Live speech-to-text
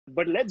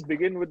But let's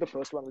begin with the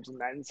first one, which is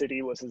Man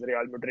City versus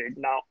Real Madrid.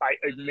 Now, I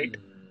admit,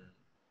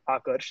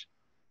 Akarsh,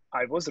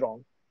 I was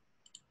wrong.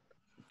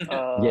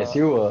 Yes, Uh,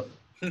 you were.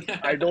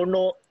 I don't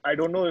know. I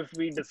don't know if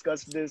we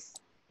discussed this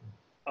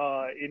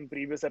in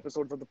previous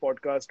episodes of the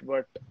podcast,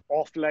 but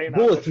offline,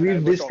 Both. Akash and I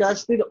We've were talking.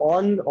 discussed it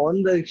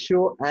on the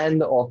show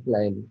and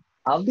offline.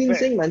 I've been Fair.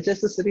 saying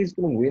Manchester City is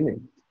going to win it.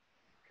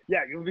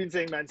 Yeah, you've been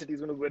saying Man City is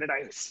going to win it.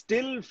 I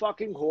still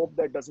fucking hope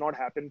that does not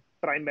happen,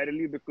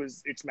 primarily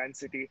because it's Man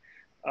City.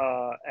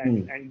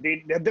 Hmm. And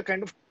they're the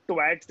kind of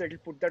twats that will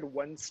put that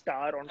one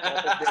star on top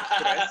of their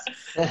crest.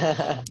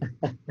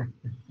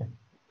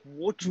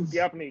 वो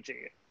चूतियाप नहीं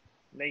चाहिए.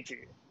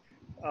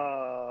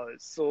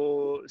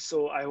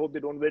 So I hope they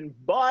don't win.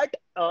 But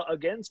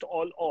against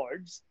all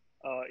odds,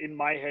 in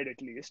my head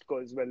at least,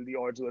 because well, the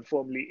odds were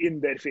firmly in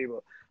their favor.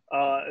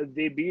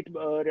 They beat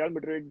Real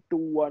Madrid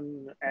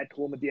 2-1 at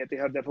home at the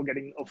Etihad, therefore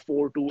getting a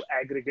 4-2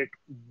 aggregate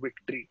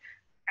victory.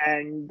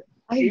 And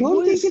I it don't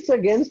think was. it's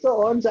against the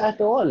odds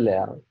at all.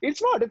 Yeah.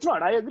 It's not. It's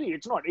not. I agree.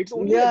 It's not. It's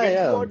only Yeah, against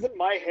the yeah. odds in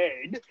my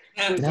head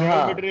because Real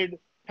Ah, Madrid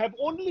have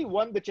only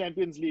won the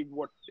Champions League,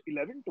 what,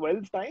 11,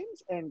 12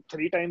 times and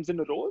 3 times in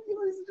a row?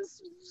 It's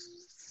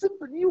just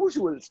simple,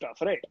 usual stuff,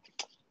 right?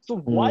 So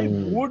why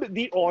hmm. would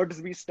the odds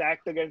be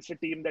stacked against a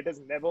team that has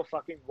never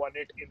fucking won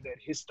it in their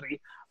history?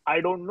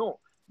 I don't know.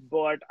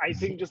 But I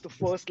think just the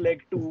first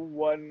leg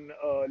 2-1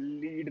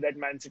 lead that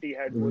Man City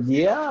had was enough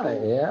Yeah,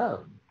 to yeah.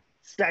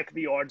 stack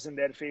the odds in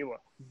their favor.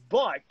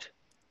 But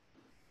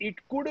it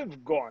could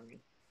have gone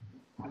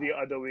the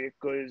other way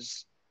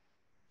because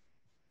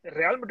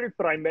Real Madrid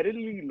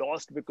primarily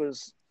lost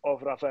because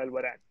of Rafael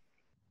Varane.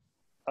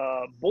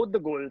 Both the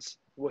goals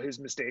were his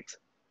mistakes,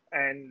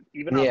 and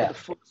even after the Yeah,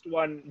 first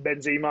one,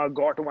 Benzema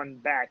got one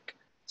back.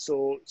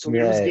 So it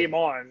was yeah. game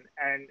on,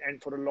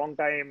 and for a long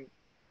time,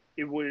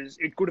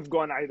 it could have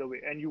gone either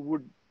way, and you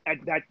would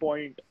at that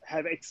point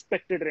have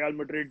expected Real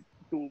Madrid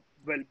to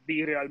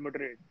be Real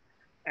Madrid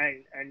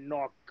and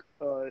knock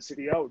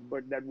City out,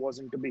 but that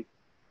wasn't to be.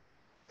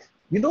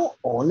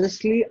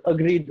 Honestly,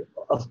 agreed.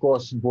 Of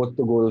course, both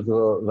the goals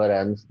were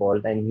Varane's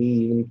fault, and he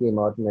even came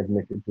out and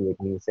admitted to it.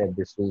 And he said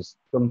this was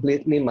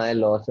completely my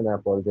loss, and I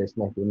apologize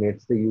to my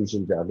teammates. The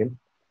usual jargon.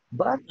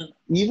 But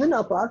even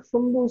apart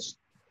from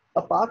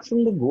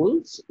the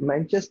goals,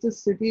 Manchester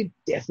City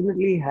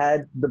definitely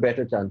had the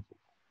better chances,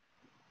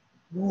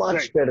 Right.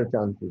 much better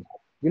chances.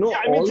 Yeah,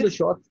 I mean, All the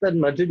shots that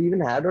Madrid even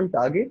had on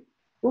target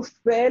were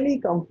fairly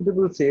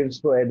comfortable saves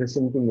for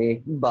Edison to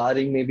make,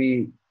 barring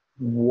maybe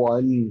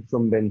one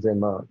from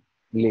Benzema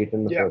late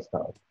in the yeah, first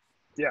half.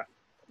 yeah.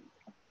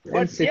 And But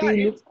yeah,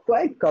 City looked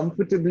quite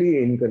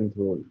comfortably in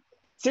control.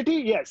 City,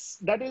 yes,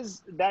 that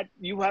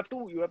you have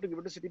to give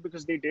it to City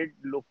because they did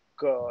look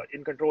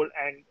in control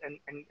and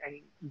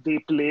they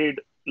played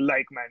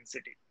like Man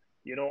City.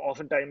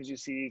 Oftentimes you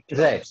see Right.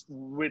 clubs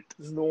with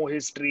no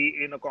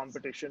history in a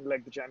competition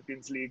like the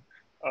Champions League.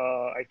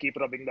 I keep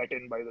rubbing that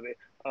in, by the way.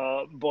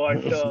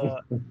 But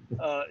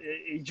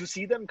you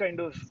see them kind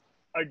of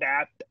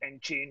adapt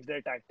and change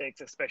their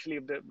tactics, especially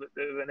when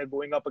they're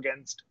going up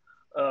against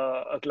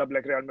a club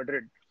like Real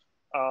Madrid.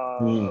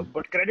 Hmm.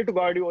 But credit to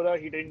Guardiola,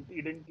 he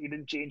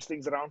didn't change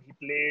things around. He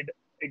played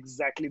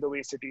exactly the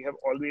way City have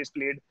always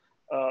played,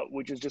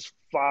 which is just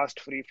fast,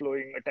 free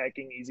flowing,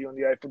 attacking, easy on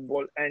the eye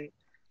football. And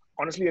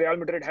honestly, Real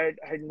Madrid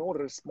had no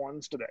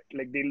response to that.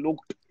 Like they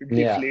looked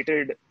Yeah.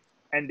 deflated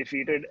and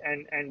defeated,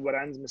 and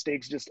Varane's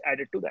mistakes just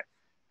added to that.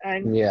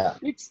 And Yeah.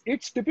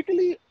 it's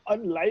typically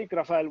unlike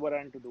Rafael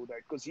Varane to do that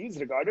because he's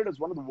regarded as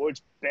one of the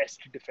world's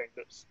best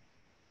defenders.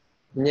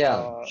 Yeah.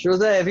 Uh, Shows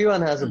that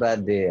everyone has a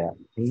bad day. Yeah.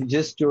 He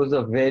just chose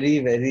a very,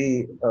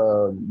 very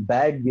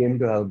bad game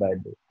to have a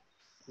bad day.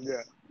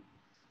 yeah.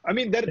 I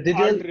mean, there Did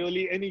aren't you?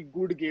 really any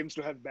good games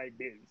to have bad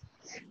days.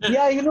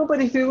 Yeah, but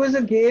if it was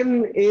a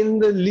game in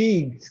the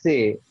league,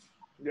 say,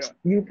 Yeah.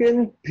 you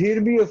can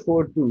maybe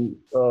afford to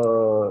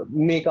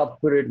make up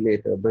for it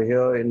later. But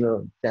here in the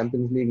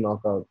Champions League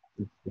knockout,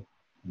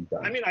 it's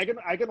I done. mean,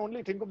 I can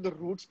only think of the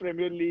Roots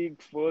Premier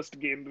League first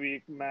game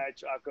week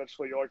match, Akash,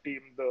 for your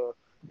team, the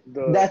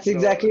That's the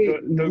exactly,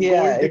 the yeah,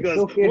 Gold it's Diggers.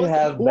 okay to Was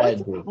have was bad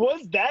days.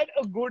 was that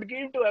a good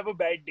game to have a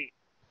bad day?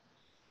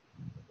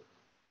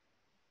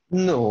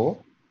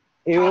 No,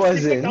 it Asking the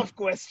wasn't. tough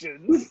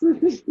questions.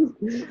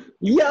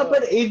 Yeah, Uh,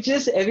 but it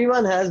just,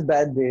 everyone has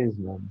bad days,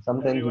 man.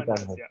 Sometimes you everyone can't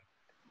has, help yeah,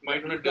 yeah.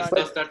 Might want You to can't.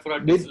 discuss it. that for our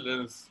But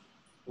listeners.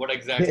 What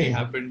exactly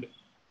happened?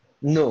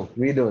 no,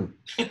 we don't.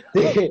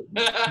 They,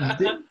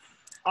 they,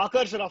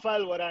 Akash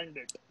Rafael Varane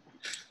did,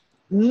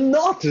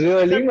 not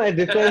really. except My Varane.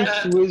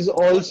 defense was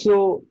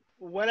also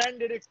Varane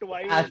did it at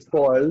twice. Akash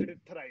fault. did it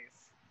thrice.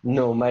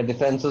 No, my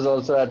defense was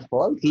also at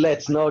fault.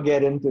 Let's not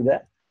get into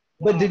that.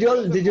 But Wow,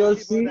 you're the did you all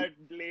goalkeeper see?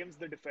 that blames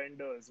the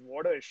defenders.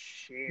 What a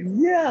shame.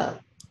 Yeah.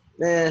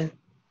 Eh,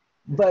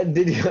 but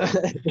did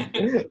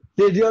you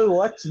did you all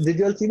watch? Did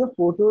you all see the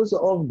photos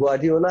of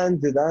Guardiola and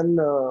Zidane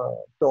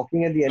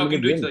talking at the end of the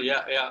Talking to each game? other,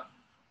 yeah, yeah.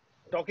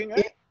 Talking at?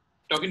 It,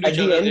 Talking to at each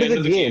the other at end the of the end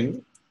of the game.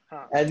 game,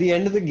 At the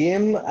end of the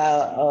game,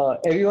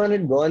 everyone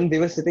had gone. They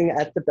were sitting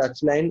at the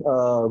touchline.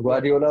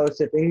 Guardiola was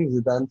sitting,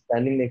 Zidane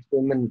standing next to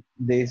him, and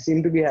they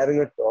seemed to be having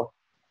a talk.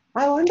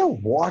 I wonder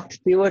what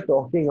they were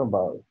talking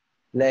about.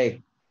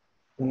 Like,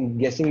 I'm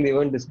guessing they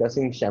weren't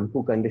discussing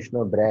shampoo,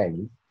 conditioner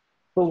brands.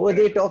 But were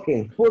they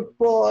talking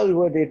football?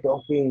 Were they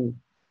talking,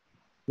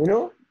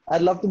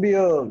 I'd love to be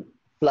a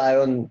fly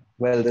on,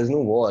 well, there's no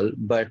wall,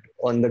 but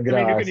on the I mean,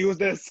 you can grass. use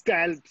their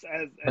scalps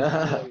as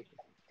well.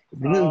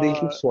 They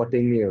keep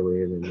swatting me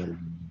away.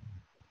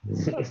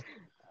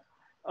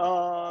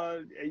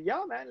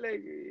 Yeah, man.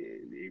 Like,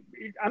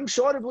 I'm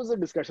sure it was a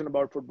discussion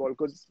about football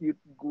because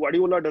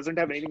Guardiola doesn't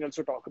have anything else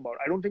to talk about.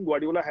 I don't think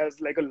Guardiola has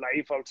like a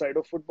life outside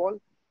of football.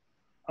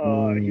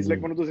 He's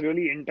like one of those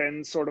really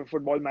intense sort of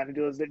football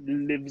managers that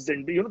lives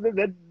and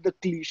the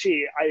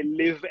cliche, I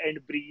live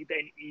and breathe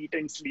and eat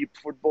and sleep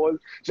football.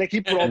 Like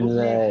he probably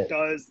Right.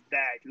 does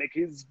that. Like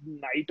his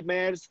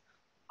nightmares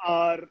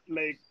are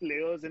like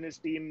players in his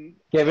team.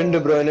 Kevin De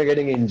Bruyne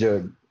getting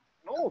injured.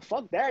 No,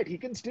 fuck that. He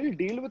can still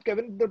deal with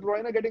Kevin De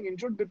Bruyne getting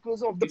injured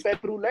because of the He's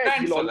Pep roulette.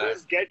 planned He'll for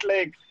always get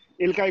like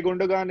Ilkay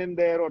Gundogan in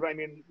there, or I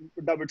mean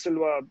David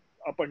Silva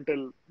up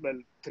until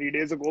 3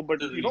 days ago.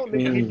 But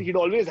he'd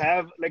always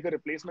have like a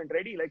replacement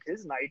ready. Like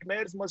his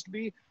nightmares must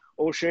be,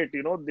 oh shit,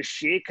 the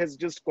Sheikh has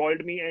just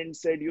called me and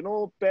said,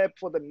 Pep,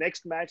 for the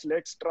next match,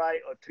 let's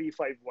try a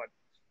 3-5-1.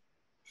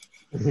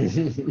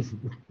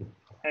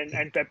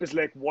 And Pep is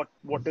like, what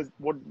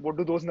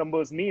do those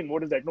numbers mean?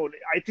 What is that? No,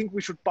 I think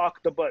we should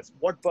park the bus.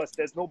 What bus?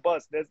 There's no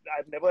bus.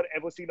 I've never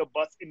ever seen a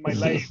bus in my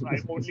life. I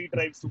only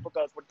drive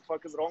supercars. What the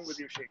fuck is wrong with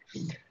you, Sheikh?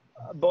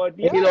 But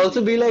yeah, He'll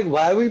also be like,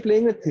 why are we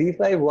playing a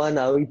 3-5-1?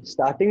 Are we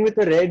starting with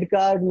a red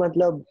card?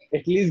 Matlab,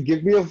 at least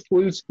give me a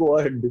full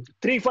squad.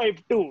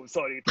 3-5-2.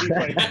 Sorry,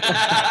 3-5.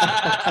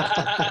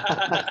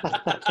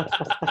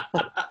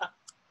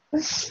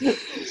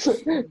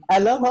 I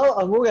love how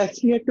Amogh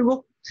actually had to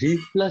go 3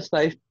 plus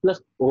 5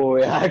 plus. Oh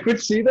yeah, I could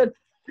see that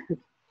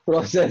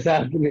process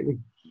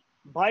happening.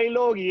 भाई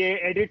लोग ये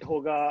edit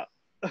होगा.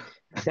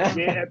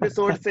 ये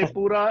episode से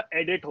पूरा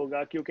edit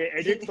होगा क्योंकि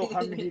edit तो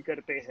हम ही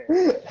करते हैं.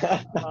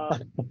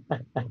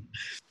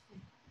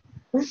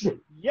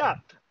 Yeah.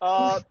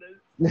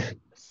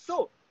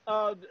 So.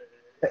 और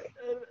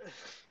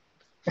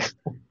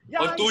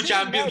तू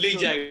चैंपियंस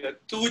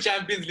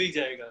लीग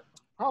जाएगा.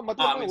 हाँ,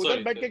 मतलब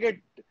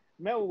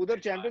मैं उधर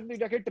चैंपियंस लीग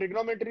जाके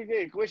ट्रिग्नोमेट्री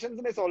के इक्वेशंस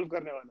में सॉल्व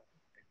करने वाला.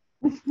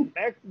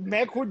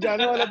 मैं खुद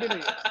जाने वाला भी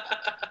नहीं.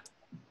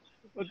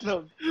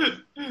 मतलब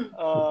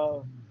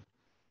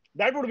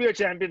that would be a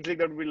Champions League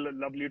that would be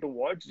lovely to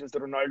watch. Just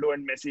Ronaldo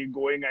and Messi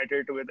going at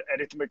it with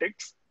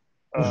arithmetics.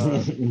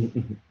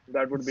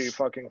 That would be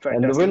fucking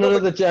fantastic. And the winner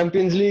of the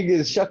Champions League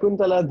is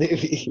Shakuntala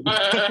Devi.